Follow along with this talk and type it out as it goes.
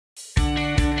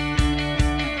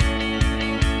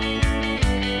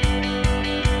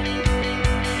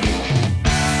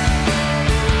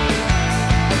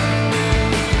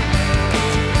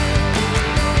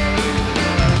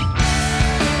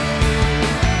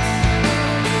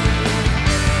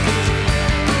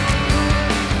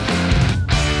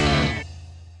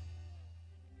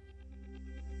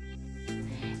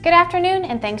Good afternoon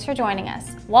and thanks for joining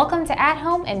us. Welcome to At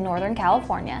Home in Northern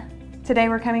California. Today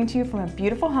we're coming to you from a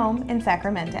beautiful home in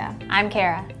Sacramento. I'm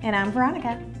Kara. And I'm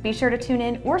Veronica. Be sure to tune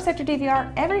in or set your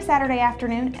DVR every Saturday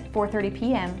afternoon at 4:30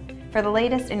 p.m. for the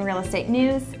latest in real estate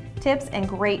news, tips, and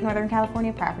great Northern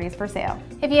California properties for sale.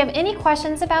 If you have any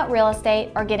questions about real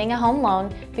estate or getting a home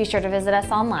loan, be sure to visit us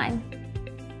online.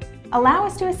 Allow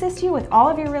us to assist you with all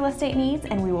of your real estate needs,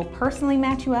 and we will personally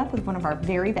match you up with one of our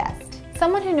very best.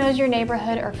 Someone who knows your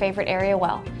neighborhood or favorite area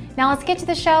well. Now let's get to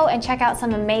the show and check out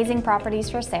some amazing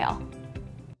properties for sale.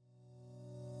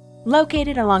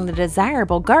 Located along the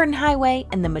desirable Garden Highway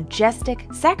and the majestic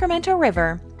Sacramento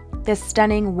River, this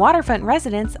stunning waterfront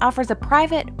residence offers a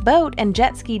private boat and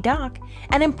jet ski dock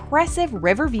and impressive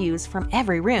river views from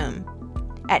every room.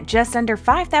 At just under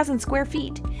 5,000 square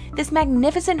feet, this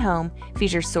magnificent home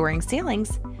features soaring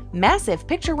ceilings, massive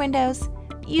picture windows,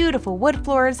 beautiful wood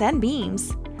floors and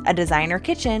beams, a designer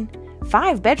kitchen,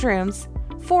 5 bedrooms,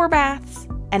 4 baths,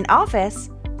 an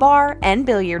office, bar, and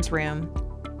billiards room.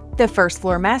 The first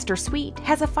floor master suite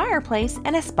has a fireplace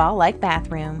and a spa-like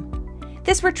bathroom.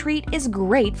 This retreat is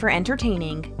great for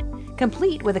entertaining,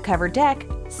 complete with a covered deck,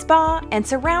 spa, and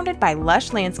surrounded by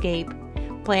lush landscape.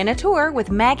 Plan a tour with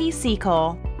Maggie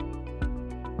Seacole.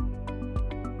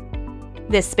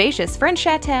 This spacious French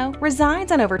chateau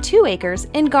resides on over 2 acres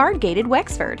in guard-gated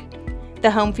Wexford. The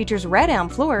home features red elm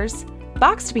floors,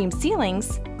 boxed beam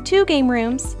ceilings, 2 game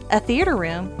rooms, a theater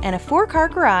room, and a 4-car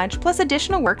garage plus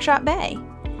additional workshop bay.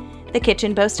 The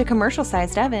kitchen boasts a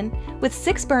commercial-sized oven with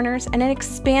 6 burners and an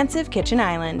expansive kitchen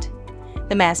island.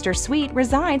 The master suite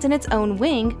resides in its own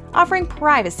wing, offering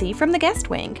privacy from the guest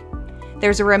wing.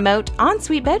 There's a remote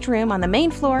ensuite bedroom on the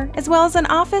main floor, as well as an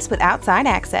office with outside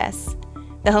access.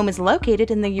 The home is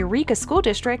located in the Eureka School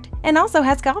District and also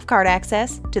has golf cart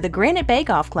access to the Granite Bay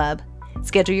Golf Club.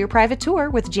 Schedule your private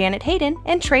tour with Janet Hayden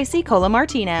and Tracy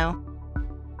Colamartino.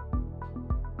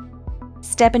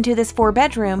 Step into this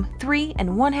 4-bedroom,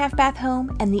 3.5 bath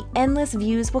home and the endless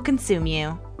views will consume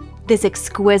you. This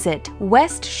exquisite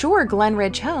West Shore Glen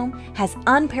Ridge home has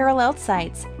unparalleled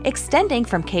sights extending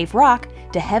from Cave Rock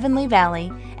to Heavenly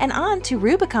Valley and on to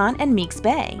Rubicon and Meeks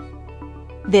Bay.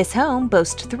 This home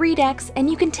boasts 3 decks and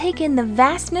you can take in the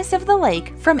vastness of the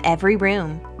lake from every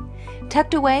room.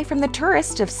 Tucked away from the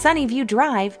tourist of Sunnyview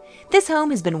Drive, this home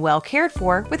has been well cared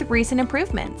for with recent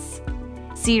improvements.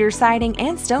 Cedar siding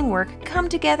and stonework come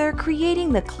together,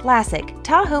 creating the classic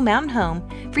Tahoe mountain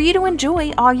home for you to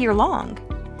enjoy all year long.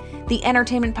 The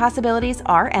entertainment possibilities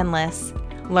are endless.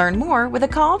 Learn more with a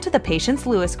call to the Patience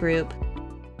Lewis Group.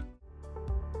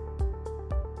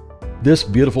 This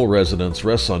beautiful residence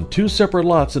rests on 2 separate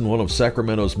lots in one of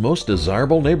Sacramento's most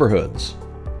desirable neighborhoods.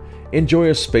 Enjoy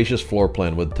a spacious floor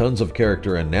plan with tons of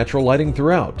character and natural lighting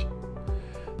throughout.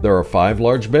 There are 5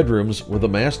 large bedrooms with a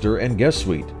master and guest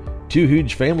suite, 2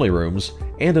 huge family rooms,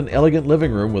 and an elegant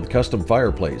living room with custom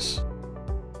fireplace.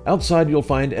 Outside you'll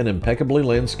find an impeccably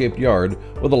landscaped yard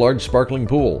with a large sparkling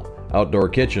pool, outdoor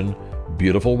kitchen,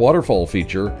 beautiful waterfall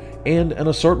feature, and an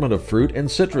assortment of fruit and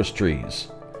citrus trees.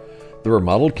 The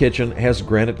remodeled kitchen has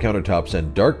granite countertops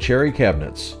and dark cherry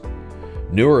cabinets.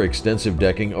 Newer extensive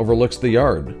decking overlooks the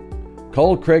yard.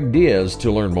 Call Craig Diaz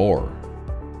to learn more.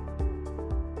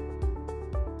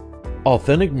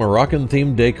 Authentic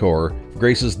Moroccan-themed decor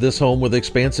graces this home with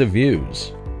expansive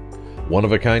views.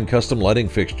 One-of-a-kind custom lighting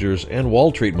fixtures and wall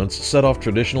treatments set off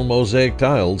traditional mosaic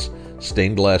tiles,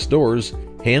 stained glass doors,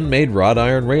 handmade wrought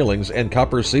iron railings, and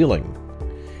copper ceiling.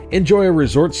 Enjoy a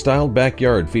resort-styled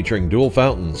backyard featuring dual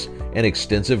fountains, an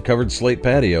extensive covered slate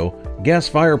patio, gas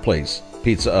fireplace,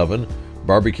 pizza oven,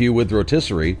 barbecue with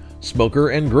rotisserie, smoker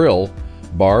and grill,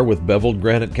 bar with beveled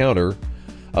granite counter,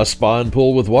 a spa and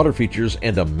pool with water features,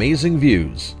 and amazing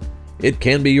views. It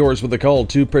can be yours with a call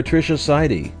to Patricia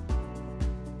Seide.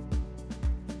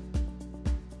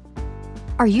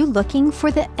 Are you looking for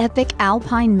the epic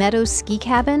Alpine Meadows ski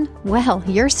cabin? Well,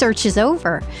 your search is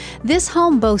over. This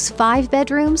home boasts 5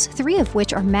 bedrooms, 3 of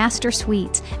which are master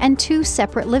suites, and 2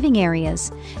 separate living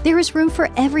areas. There is room for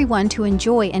everyone to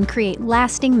enjoy and create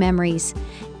lasting memories.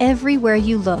 Everywhere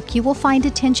you look, you will find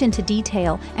attention to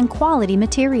detail and quality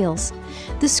materials.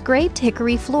 The scraped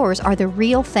hickory floors are the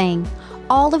real thing.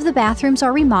 All of the bathrooms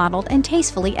are remodeled and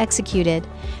tastefully executed.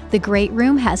 The great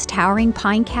room has towering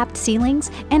pine-capped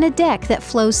ceilings and a deck that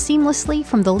flows seamlessly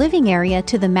from the living area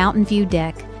to the mountain view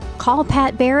deck. Call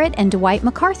Pat Barrett and Dwight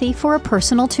McCarthy for a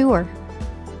personal tour.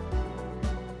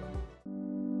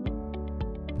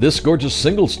 This gorgeous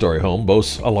single-story home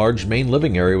boasts a large main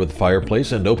living area with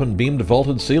fireplace and open-beamed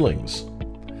vaulted ceilings.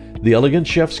 The elegant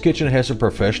chef's kitchen has a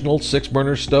professional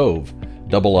 6-burner stove,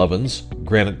 double ovens,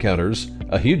 granite counters,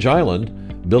 a huge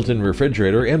island, built-in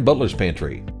refrigerator, and butler's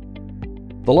pantry.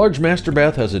 The large master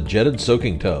bath has a jetted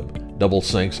soaking tub, double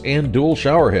sinks, and dual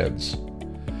shower heads.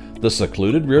 The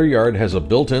secluded rear yard has a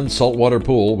built-in saltwater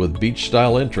pool with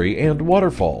beach-style entry and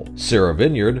waterfall, Sierra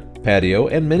Vineyard, patio,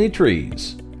 and many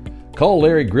trees. Call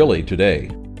Larry Grilly today.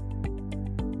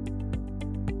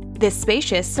 This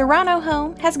spacious Serrano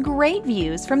home has great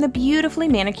views from the beautifully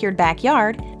manicured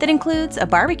backyard that includes a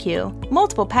barbecue,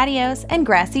 multiple patios, and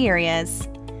grassy areas.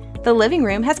 The living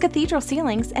room has cathedral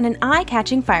ceilings and an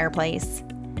eye-catching fireplace.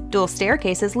 Dual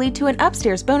staircases lead to an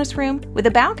upstairs bonus room with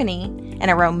a balcony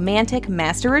and a romantic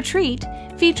master retreat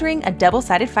featuring a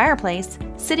double-sided fireplace,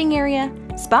 sitting area,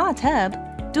 spa tub,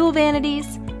 dual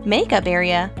vanities, makeup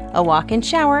area, a walk-in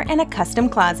shower, and a custom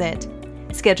closet.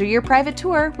 Schedule your private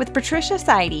tour with Patricia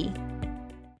Seide.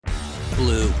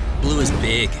 Blue. Blue is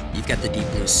big. You've got the deep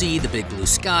blue sea, the big blue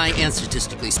sky, and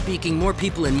statistically speaking, more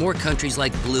people in more countries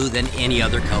like blue than any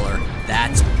other color.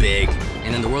 That's big.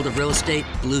 And in the world of real estate,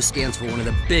 blue stands for one of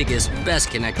the biggest,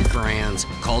 best connected brands,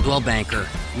 Coldwell Banker.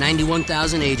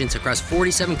 91,000 agents across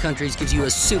 47 countries gives you a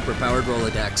super-powered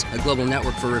Rolodex, a global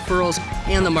network for referrals,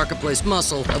 and the marketplace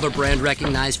muscle of a brand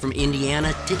recognized from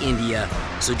Indiana to India.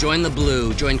 So join the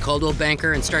blue, join Coldwell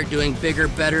Banker, and start doing bigger,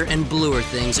 better, and bluer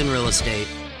things in real estate.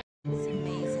 It's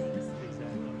amazing.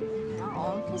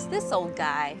 Oh, who's this old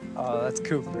guy? Oh, that's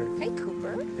Cooper. Hey,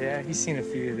 Cooper. Yeah, he's seen a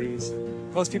few of these.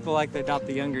 Most people like to adopt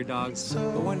the younger dogs,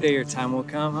 but one day your time will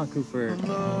come, huh, Cooper?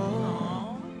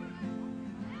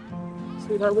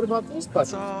 Sweetheart, what about these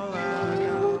puppies?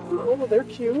 Oh, they're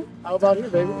cute. How about you,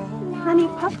 baby? Honey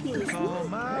puppies.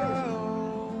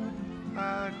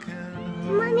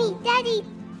 Mommy, Daddy.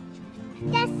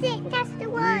 That's it. That's the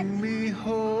one.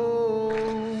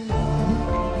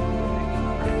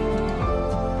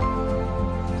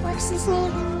 What's his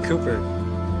name? Cooper.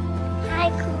 Hi,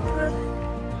 Cooper.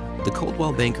 The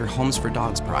Coldwell Banker Homes for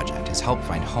Dogs project has helped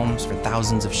find homes for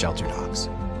thousands of shelter dogs.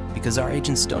 Because our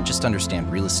agents don't just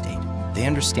understand real estate, they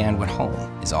understand what home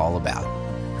is all about.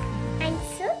 I'm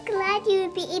so glad you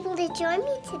would be able to join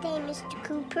me today, Mr.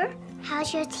 Cooper.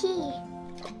 How's your tea?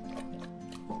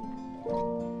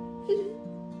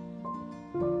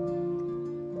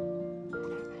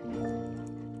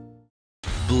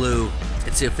 Blue.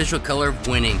 It's the official color of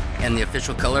winning and the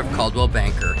official color of Coldwell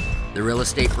Banker, the real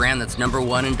estate brand that's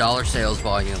 #1 in dollar sales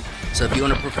volume. So if you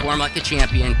want to perform like a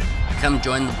champion, come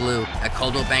join the blue at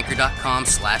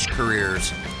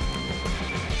coldwellbanker.com/careers.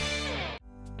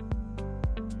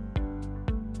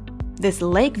 This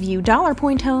Lakeview Dollar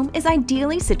Point home is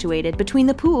ideally situated between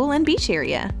the pool and beach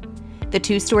area. The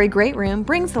two-story great room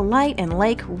brings the light and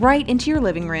lake right into your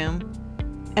living room.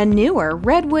 A newer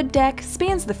redwood deck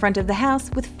spans the front of the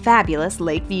house with fabulous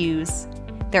lake views.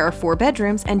 There are 4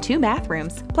 bedrooms and 2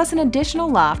 bathrooms, plus an additional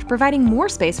loft providing more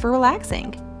space for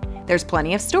relaxing. There's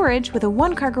plenty of storage with a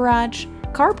 1-car garage,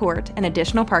 carport, and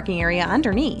additional parking area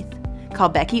underneath. Call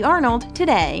Becky Arnold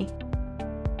today.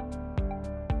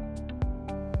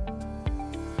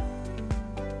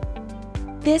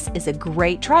 This is a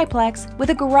great triplex with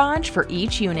a garage for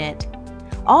each unit.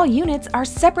 All units are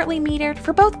separately metered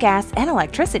for both gas and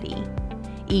electricity.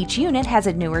 Each unit has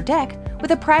a newer deck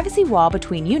with a privacy wall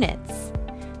between units.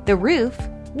 The roof,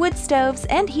 wood stoves,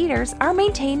 and heaters are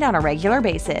maintained on a regular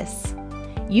basis.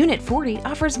 Unit 40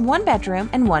 offers 1 bedroom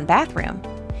and 1 bathroom.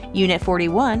 Unit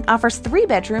 41 offers 3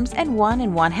 bedrooms and 1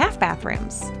 1/2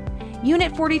 bathrooms.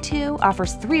 Unit 42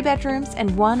 offers 3 bedrooms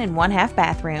and 1 1/2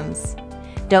 bathrooms.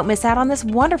 Don't miss out on this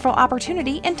wonderful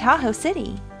opportunity in Tahoe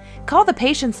City. Call the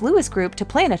Patience Lewis Group to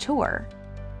plan a tour.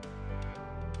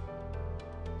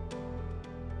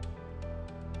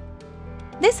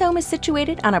 This home is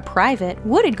situated on a private,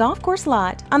 wooded golf course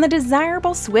lot on the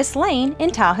desirable Swiss Lane in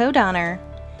Tahoe Donner.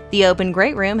 The open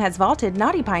great room has vaulted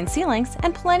knotty pine ceilings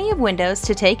and plenty of windows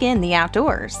to take in the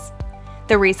outdoors.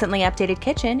 The recently updated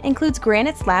kitchen includes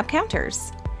granite slab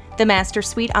counters. The master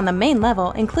suite on the main level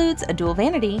includes a dual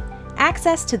vanity,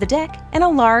 access to the deck, and a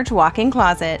large walk-in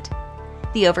closet.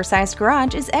 The oversized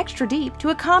garage is extra deep to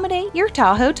accommodate your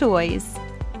Tahoe toys.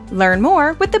 Learn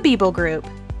more with the Beeble Group.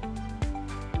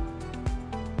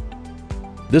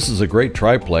 This is a great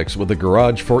triplex with a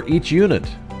garage for each unit.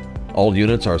 All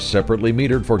units are separately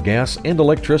metered for gas and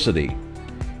electricity.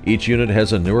 Each unit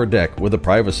has a newer deck with a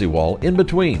privacy wall in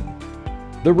between.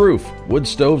 The roof, wood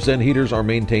stoves, and heaters are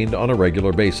maintained on a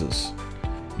regular basis.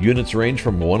 Units range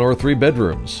from 1 or 3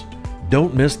 bedrooms.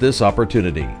 Don't miss this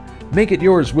opportunity. Make it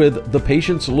yours with the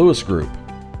Patience Lewis Group.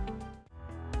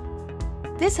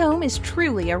 This home is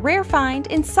truly a rare find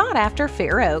in sought-after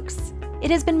Fair Oaks.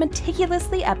 It has been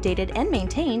meticulously updated and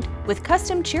maintained with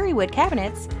custom cherrywood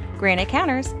cabinets, granite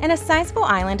counters, and a sizable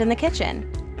island in the kitchen.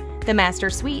 The master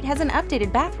suite has an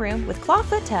updated bathroom with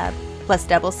clawfoot tub, plus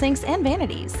double sinks and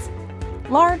vanities.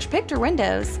 Large picture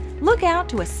windows look out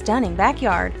to a stunning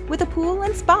backyard with a pool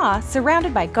and spa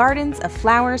surrounded by gardens of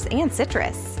flowers and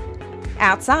citrus.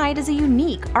 Outside is a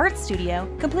unique art studio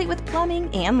complete with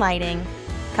plumbing and lighting.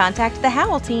 Contact the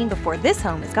Howell team before this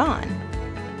home is gone.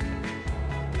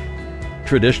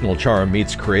 Traditional charm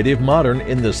meets creative modern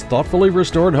in this thoughtfully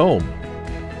restored home.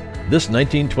 This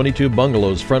 1922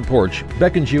 bungalow's front porch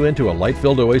beckons you into a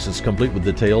light-filled oasis complete with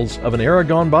details of an era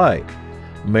gone by,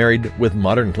 married with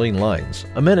modern clean lines,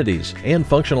 amenities, and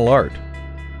functional art.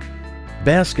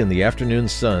 Bask in the afternoon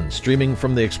sun streaming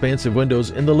from the expansive windows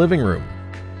in the living room.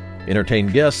 Entertain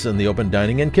guests in the open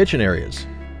dining and kitchen areas.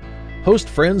 Host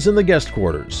friends in the guest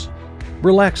quarters.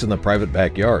 Relax in the private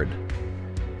backyard.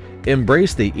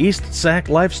 Embrace the East Sac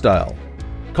lifestyle.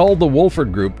 Call the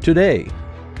Wolford Group today.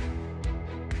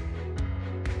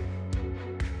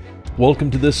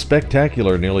 Welcome to this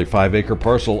spectacular nearly 5-acre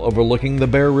parcel overlooking the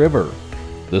Bear River.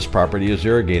 This property is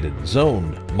irrigated,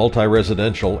 zoned,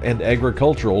 multi-residential, and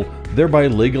agricultural, thereby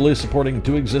legally supporting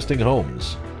 2 existing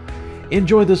homes.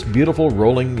 Enjoy this beautiful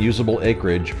rolling usable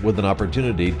acreage with an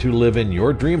opportunity to live in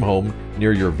your dream home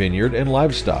near your vineyard and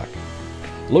livestock.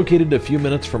 Located a few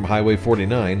minutes from Highway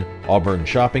 49, Auburn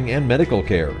shopping and medical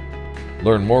care.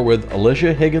 Learn more with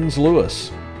Alicia Higgins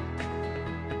Lewis.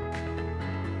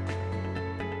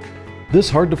 This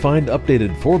hard-to-find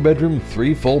updated 4-bedroom,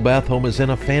 3-full-bath home is in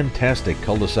a fantastic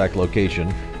cul-de-sac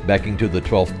location, backing to the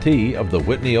 12th tee of the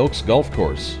Whitney Oaks Golf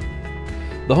Course.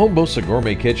 The home boasts a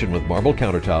gourmet kitchen with marble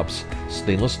countertops,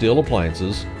 stainless steel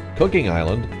appliances, cooking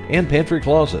island, and pantry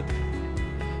closet.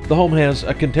 The home has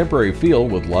a contemporary feel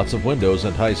with lots of windows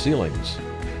and high ceilings.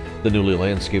 The newly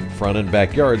landscaped front and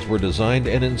backyards were designed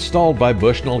and installed by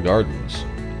Bushnell Gardens.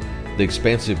 The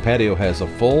expansive patio has a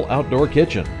full outdoor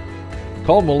kitchen.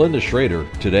 Call Melinda Schrader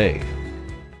today.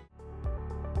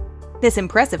 This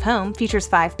impressive home features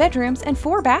 5 bedrooms and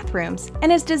 4 bathrooms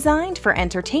and is designed for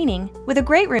entertaining with a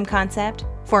great room concept,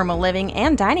 formal living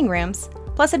and dining rooms,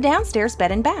 plus a downstairs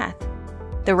bed and bath.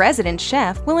 The resident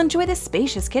chef will enjoy the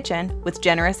spacious kitchen with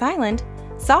generous island,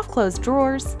 soft-closed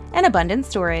drawers, and abundant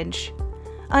storage.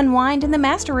 Unwind in the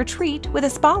master retreat with a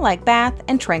spa-like bath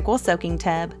and tranquil soaking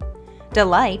tub.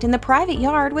 Delight in the private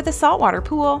yard with a saltwater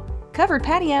pool, covered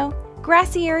patio,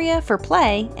 grassy area for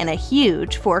play, and a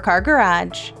huge 4-car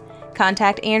garage.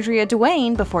 Contact Andrea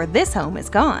Duane before this home is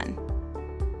gone.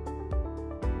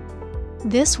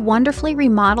 This wonderfully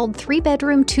remodeled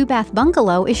 3-bedroom, 2-bath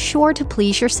bungalow is sure to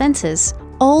please your senses.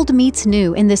 Old meets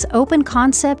new in this open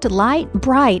concept, light,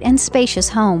 bright, and spacious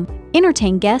home.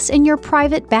 Entertain guests in your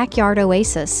private backyard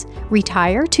oasis.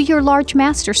 Retire to your large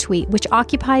master suite, which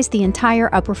occupies the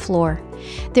entire upper floor.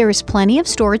 There is plenty of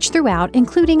storage throughout,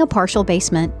 including a partial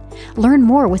basement. Learn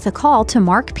more with a call to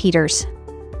Mark Peters.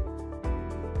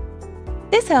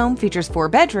 This home features 4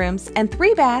 bedrooms and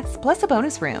 3 baths plus a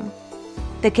bonus room.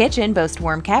 The kitchen boasts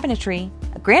warm cabinetry,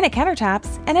 granite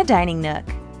countertops, and a dining nook.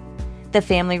 The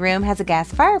family room has a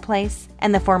gas fireplace,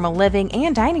 and the formal living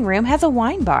and dining room has a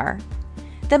wine bar.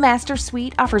 The master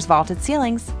suite offers vaulted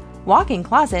ceilings, walk-in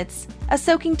closets, a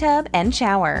soaking tub, and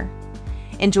shower.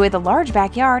 Enjoy the large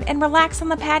backyard and relax on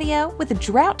the patio with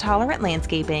drought-tolerant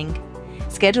landscaping.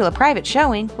 Schedule a private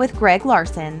showing with Greg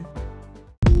Larson.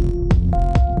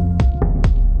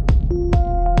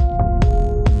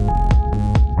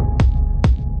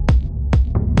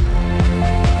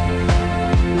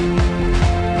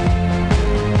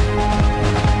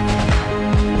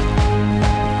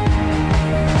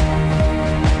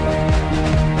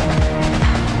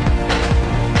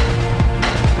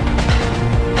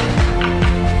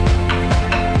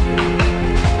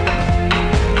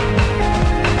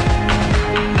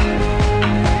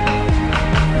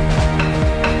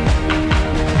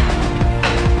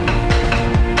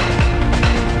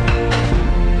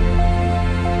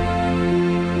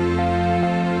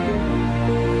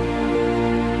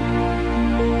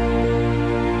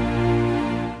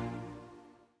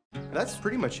 That's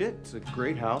pretty much it. It's a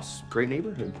great house, great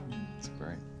neighborhood. It's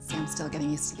great. Sam's still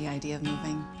getting used to the idea of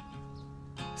moving.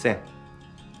 Sam,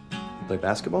 you play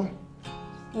basketball?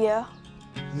 Yeah.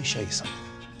 Let me show you something.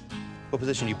 What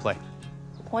position do you play?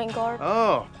 Point guard.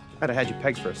 Oh, I'd have had you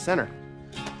pegged for a center.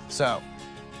 So,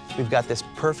 we've got this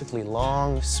perfectly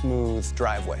long, smooth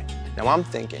driveway. Now I'm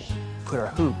thinking, put our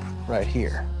hoop right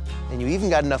here. And you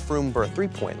even got enough room for a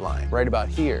 3-point line right about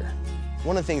here.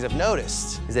 One of the things I've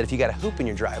noticed is that if you got a hoop in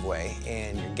your driveway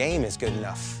and your game is good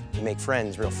enough, you make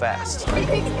friends real fast.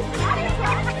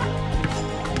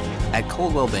 At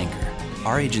Coldwell Banker,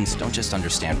 our agents don't just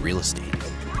understand real estate,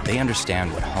 they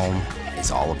understand what home is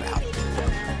all about.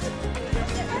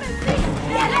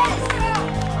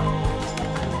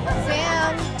 Sam!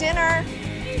 Mom, dinner.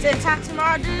 Is it attack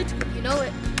tomorrow, dude? You know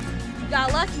it. You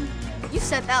got lucky. You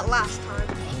said that last time.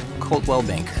 Coldwell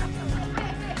Banker.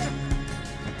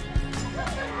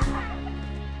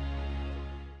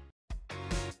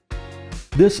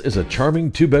 This is a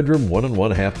charming 2-bedroom, 1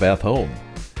 1/2 bath home.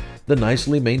 The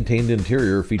nicely maintained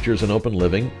interior features an open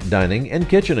living, dining, and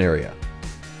kitchen area.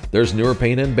 There's newer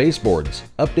paint and baseboards,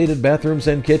 updated bathrooms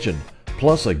and kitchen,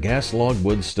 plus a gas log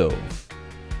wood stove.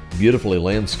 Beautifully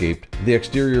landscaped, the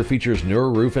exterior features newer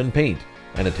roof and paint,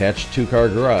 an attached 2-car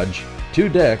garage, 2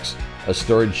 decks, a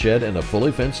storage shed, and a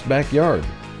fully fenced backyard.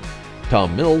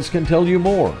 Tom Mills can tell you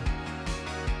more.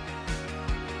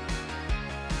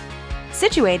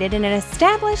 Situated in an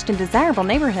established and desirable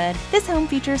neighborhood, this home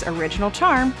features original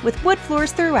charm with wood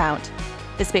floors throughout.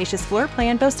 The spacious floor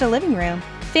plan boasts a living room,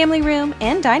 family room,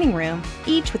 and dining room,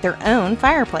 each with their own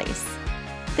fireplace.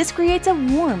 This creates a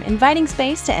warm, inviting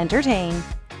space to entertain.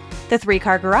 The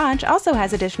 3-car garage also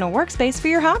has additional workspace for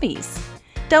your hobbies.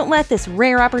 Don't let this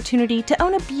rare opportunity to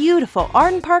own a beautiful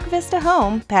Arden Park Vista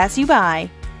home pass you by.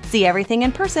 See everything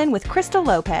in person with Crystal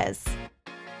Lopez.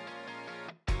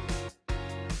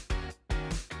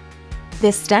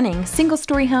 This stunning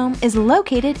single-story home is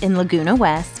located in Laguna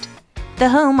West. The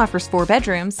home offers 4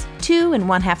 bedrooms, 2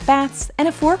 1/2 baths, and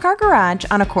a 4-car garage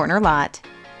on a corner lot.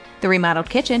 The remodeled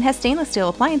kitchen has stainless steel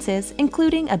appliances,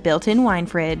 including a built-in wine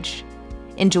fridge.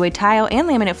 Enjoy tile and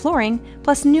laminate flooring,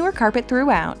 plus newer carpet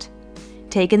throughout.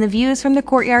 Take in the views from the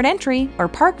courtyard entry or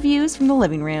park views from the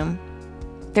living room.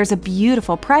 There's a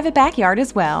beautiful private backyard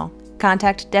as well.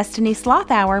 Contact Destiny Sloth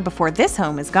Hour before this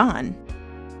home is gone.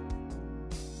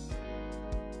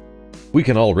 We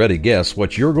can already guess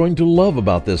what you're going to love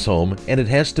about this home, and it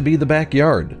has to be the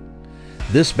backyard.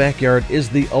 This backyard is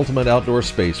the ultimate outdoor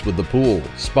space with the pool,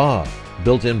 spa,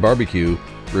 built-in barbecue,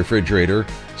 refrigerator,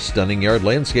 stunning yard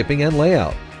landscaping and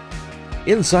layout.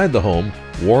 Inside the home,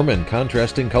 warm and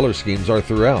contrasting color schemes are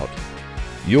throughout.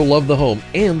 You'll love the home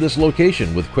and this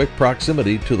location with quick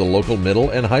proximity to the local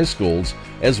middle and high schools,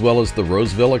 as well as the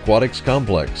Roseville Aquatics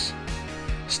Complex.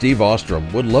 Steve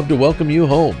Ostrom would love to welcome you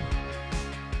home.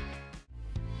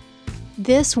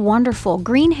 This wonderful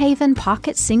Greenhaven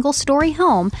Pocket single-story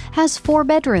home has 4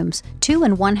 bedrooms, 2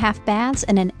 1/2 baths,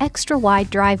 and an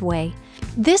extra-wide driveway.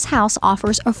 This house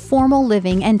offers a formal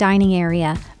living and dining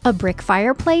area, a brick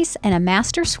fireplace, and a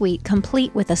master suite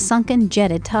complete with a sunken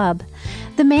jetted tub.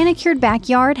 The manicured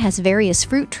backyard has various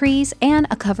fruit trees and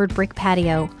a covered brick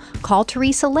patio. Call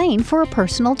Teresa Lane for a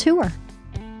personal tour.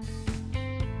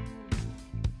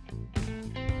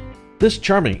 This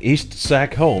charming East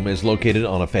Sac home is located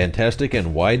on a fantastic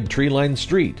and wide tree-lined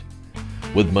street.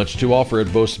 With much to offer,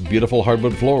 it boasts beautiful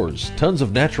hardwood floors, tons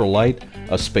of natural light,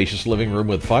 a spacious living room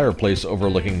with fireplace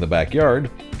overlooking the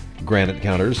backyard, granite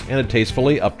counters, and a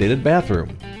tastefully updated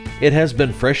bathroom. It has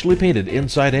been freshly painted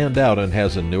inside and out and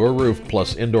has a newer roof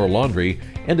plus indoor laundry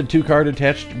and a 2-car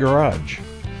detached garage.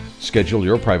 Schedule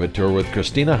your private tour with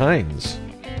Christina Hines.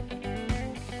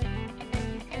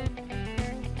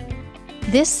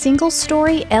 This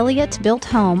single-story Elliott-built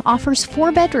home offers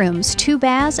 4 bedrooms, 2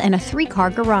 baths, and a 3-car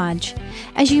garage.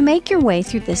 As you make your way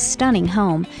through this stunning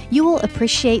home, you will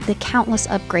appreciate the countless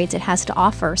upgrades it has to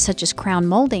offer, such as crown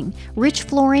molding, rich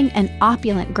flooring, and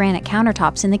opulent granite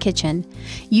countertops in the kitchen.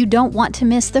 You don't want to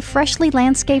miss the freshly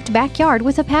landscaped backyard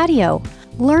with a patio.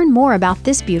 Learn more about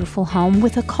this beautiful home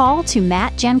with a call to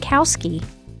Matt Jankowski.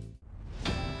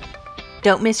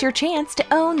 Don't miss your chance to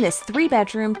own this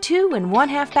 3-bedroom, 2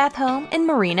 1/2 bath home in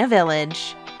Marina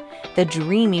Village. The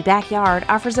dreamy backyard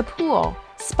offers a pool,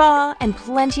 spa, and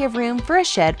plenty of room for a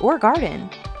shed or garden.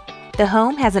 The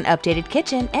home has an updated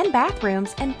kitchen and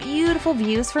bathrooms and beautiful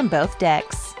views from both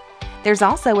decks. There's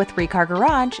also a 3-car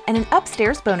garage and an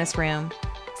upstairs bonus room.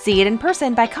 See it in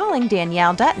person by calling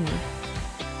Danielle Dutton.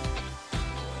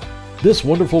 This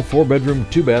wonderful 4-bedroom,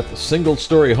 2-bath,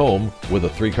 single-story home with a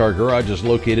 3-car garage is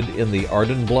located in the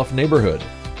Arden Bluff neighborhood.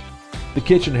 The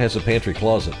kitchen has a pantry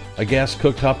closet, a gas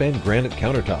cooktop, and granite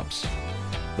countertops.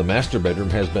 The master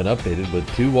bedroom has been updated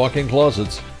with 2 walk-in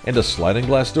closets and a sliding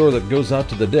glass door that goes out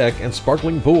to the deck and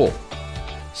sparkling pool.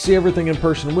 See everything in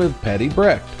person with Patty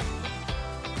Brecht.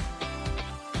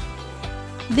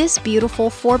 This beautiful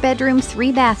 4-bedroom,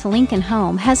 3-bath Lincoln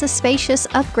home has a spacious,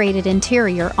 upgraded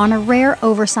interior on a rare,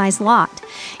 oversized lot.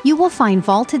 You will find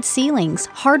vaulted ceilings,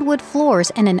 hardwood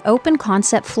floors, and an open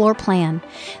concept floor plan.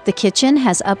 The kitchen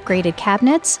has upgraded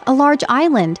cabinets, a large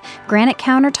island, granite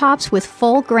countertops with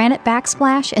full granite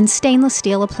backsplash, and stainless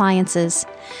steel appliances.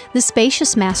 The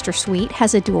spacious master suite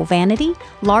has a dual vanity,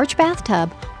 large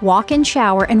bathtub, walk-in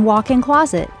shower, and walk-in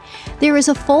closet. There is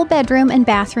a full bedroom and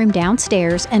bathroom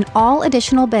downstairs, and all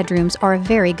additional bedrooms are a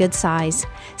very good size.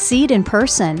 See it in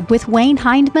person with Wayne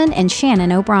Hindman and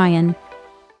Shannon O'Brien.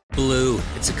 Blue.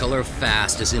 It's the color of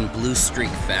fast, as in blue streak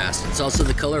fast. It's also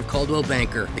the color of Coldwell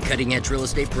Banker, the cutting-edge real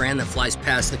estate brand that flies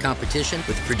past the competition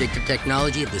with predictive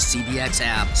technology of the CDX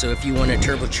app. So if you want to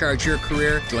turbocharge your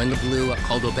career, join the blue at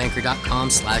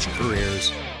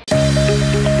caldwellbanker.com/careers.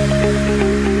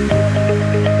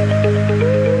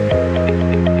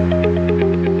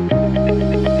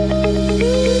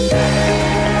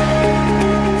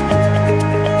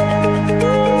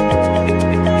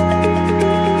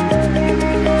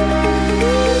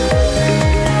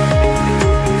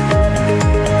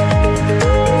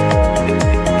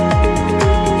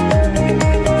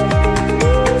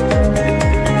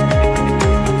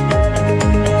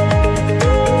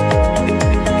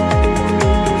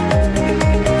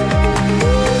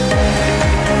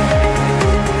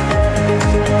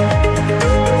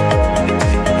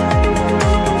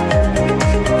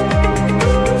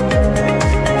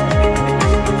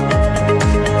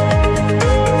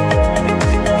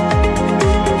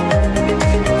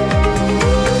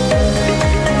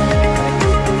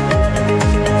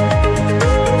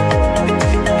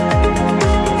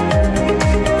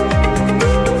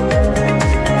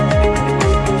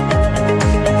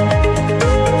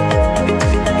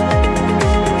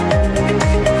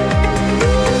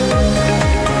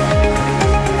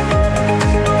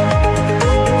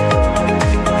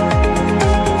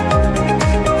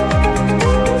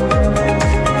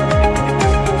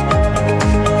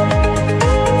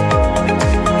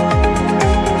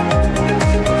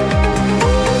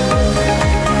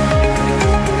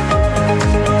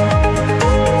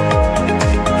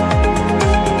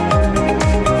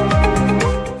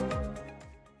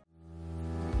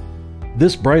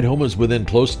 This bright home is within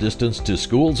close distance to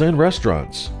schools and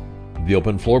restaurants. The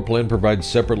open floor plan provides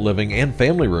separate living and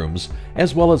family rooms,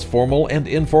 as well as formal and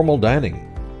informal dining.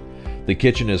 The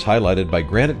kitchen is highlighted by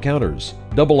granite counters,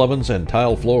 double ovens, and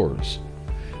tile floors.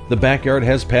 The backyard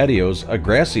has patios, a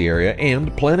grassy area,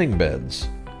 and planting beds.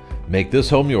 Make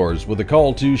this home yours with a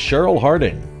call to Cheryl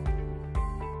Harding.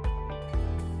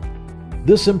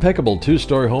 This impeccable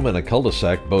two-story home in a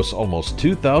cul-de-sac boasts almost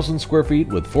 2,000 square feet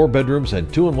with 4 bedrooms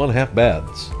and 2 1/2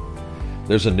 baths.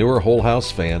 There's a newer whole house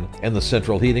fan, and the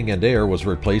central heating and air was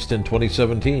replaced in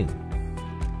 2017.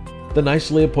 The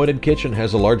nicely appointed kitchen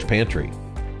has a large pantry.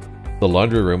 The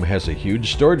laundry room has a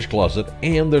huge storage closet,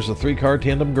 and there's a 3-car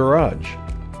tandem garage.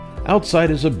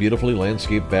 Outside is a beautifully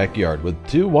landscaped backyard with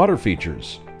 2 water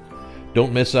features.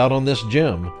 Don't miss out on this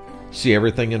gem. See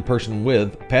everything in person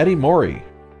with Patty Morey.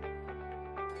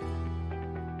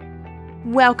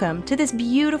 Welcome to this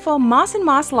beautiful Moss &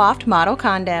 Moss Loft model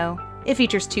condo. It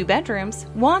features 2 bedrooms,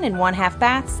 1 and 1/2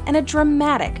 baths, and a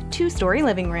dramatic 2-story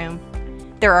living room.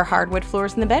 There are hardwood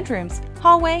floors in the bedrooms,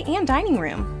 hallway, and dining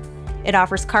room. It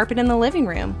offers carpet in the living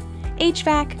room,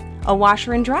 HVAC, a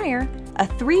washer and dryer, a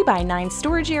 3x9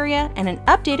 storage area, and an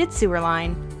updated sewer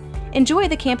line. Enjoy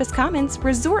the campus commons,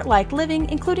 resort-like living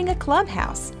including a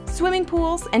clubhouse, swimming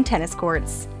pools, and tennis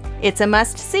courts. It's a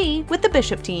must-see with the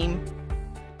Bishop team.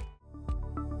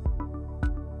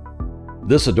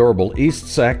 This adorable East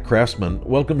Sac craftsman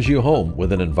welcomes you home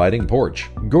with an inviting porch,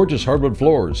 gorgeous hardwood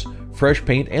floors, fresh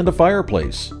paint, and a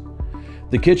fireplace.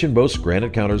 The kitchen boasts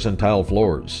granite counters and tile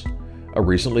floors. A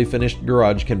recently finished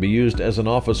garage can be used as an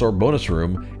office or bonus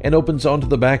room and opens onto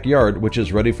the backyard, which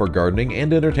is ready for gardening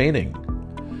and entertaining.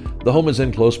 The home is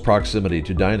in close proximity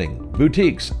to dining,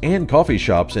 boutiques, and coffee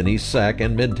shops in East Sac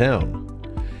and Midtown.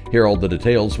 Hear all the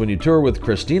details when you tour with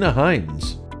Christina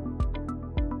Hines.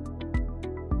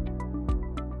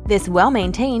 This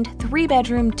well-maintained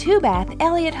 3-bedroom, 2-bath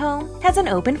Elliott home has an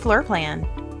open floor plan.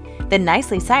 The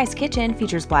nicely sized kitchen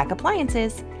features black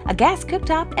appliances, a gas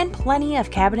cooktop, and plenty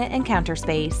of cabinet and counter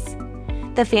space.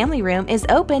 The family room is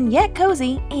open yet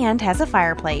cozy and has a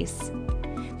fireplace.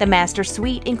 The master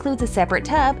suite includes a separate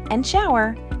tub and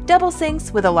shower, double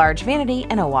sinks with a large vanity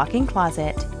and a walk-in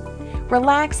closet.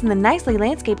 Relax in the nicely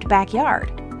landscaped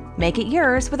backyard. Make it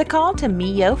yours with a call to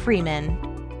Mio Freeman.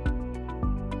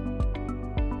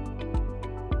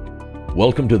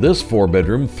 Welcome to this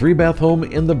 4-bedroom, 3-bath home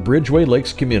in the Bridgeway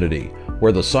Lakes community,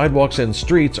 where the sidewalks and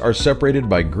streets are separated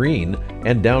by green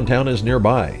and downtown is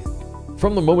nearby.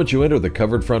 From the moment you enter the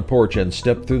covered front porch and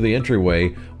step through the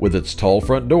entryway with its tall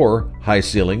front door, high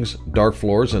ceilings, dark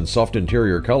floors, and soft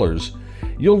interior colors,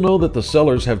 you'll know that the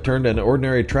sellers have turned an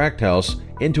ordinary tract house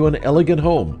into an elegant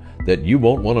home that you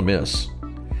won't want to miss.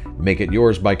 Make it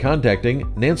yours by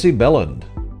contacting Nancy Belland.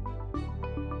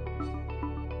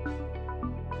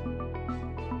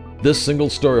 This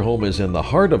single-story home is in the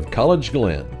heart of College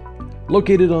Glen.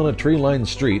 Located on a tree-lined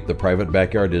street, the private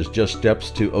backyard is just steps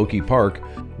to Oakey Park,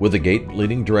 with a gate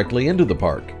leading directly into the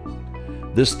park.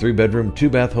 This 3-bedroom,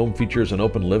 2-bath home features an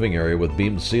open living area with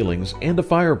beamed ceilings and a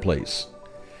fireplace.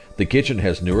 The kitchen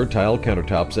has newer tile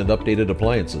countertops and updated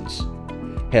appliances.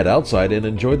 Head outside and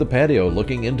enjoy the patio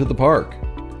looking into the park.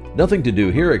 Nothing to do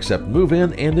here except move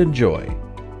in and enjoy.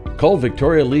 Call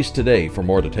Victoria Lease today for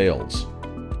more details.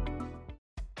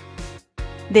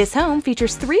 This home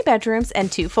features 3 bedrooms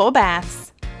and 2 full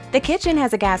baths. The kitchen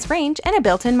has a gas range and a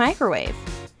built-in microwave.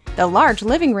 The large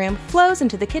living room flows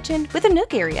into the kitchen with a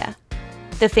nook area.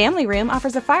 The family room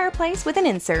offers a fireplace with an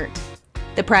insert.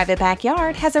 The private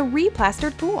backyard has a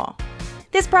replastered pool.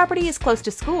 This property is close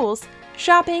to schools,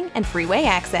 shopping, and freeway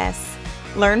access.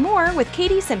 Learn more with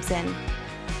Katie Simpson.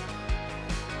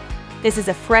 This is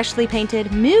a freshly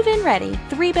painted, move-in ready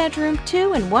 3-bedroom,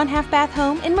 2 and 1/2 bath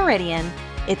home in Meridian.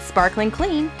 It's sparkling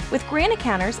clean with granite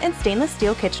counters and stainless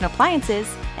steel kitchen appliances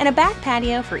and a back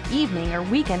patio for evening or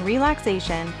weekend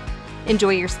relaxation. Enjoy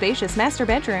your spacious master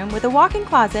bedroom with a walk-in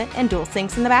closet and dual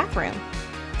sinks in the bathroom.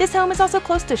 This home is also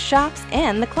close to shops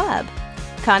and the club.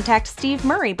 Contact Steve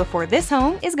Murray before this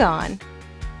home is gone.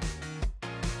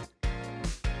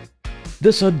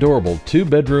 This adorable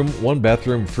 2-bedroom,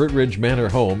 1-bathroom Fruit Ridge Manor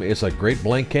home is a great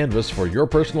blank canvas for your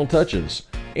personal touches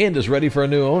and is ready for a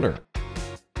new owner.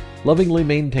 Lovingly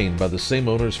maintained by the same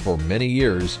owners for many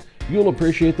years, you'll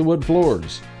appreciate the wood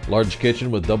floors, large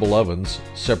kitchen with double ovens,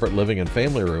 separate living and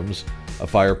family rooms, a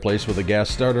fireplace with a gas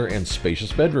starter, and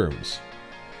spacious bedrooms.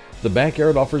 The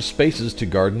backyard offers spaces to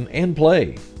garden and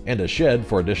play, and a shed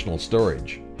for additional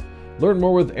storage. Learn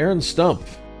more with Aaron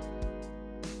Stumpf.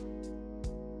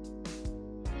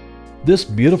 This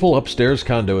beautiful upstairs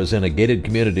condo is in a gated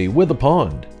community with a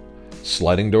pond.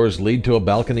 Sliding doors lead to a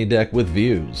balcony deck with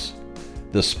views.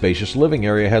 The spacious living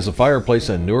area has a fireplace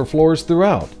and newer floors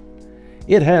throughout.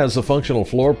 It has a functional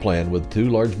floor plan with 2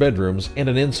 large bedrooms and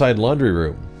an inside laundry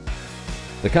room.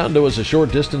 The condo is a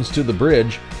short distance to the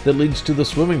bridge that leads to the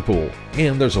swimming pool,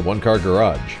 and there's a 1-car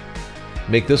garage.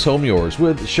 Make this home yours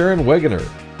with Sharon Wegener.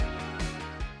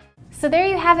 So there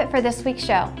you have it for this week's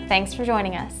show. Thanks for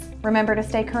joining us. Remember to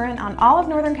stay current on all of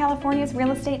Northern California's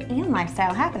real estate and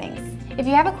lifestyle happenings. If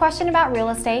you have a question about real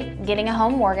estate, getting a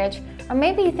home mortgage, or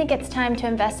maybe you think it's time to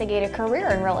investigate a career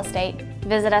in real estate,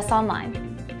 visit us online.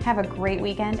 Have a great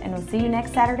weekend, and we'll see you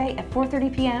next Saturday at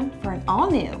 4:30 p.m. for an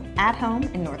all-new At Home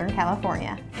in Northern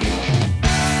California.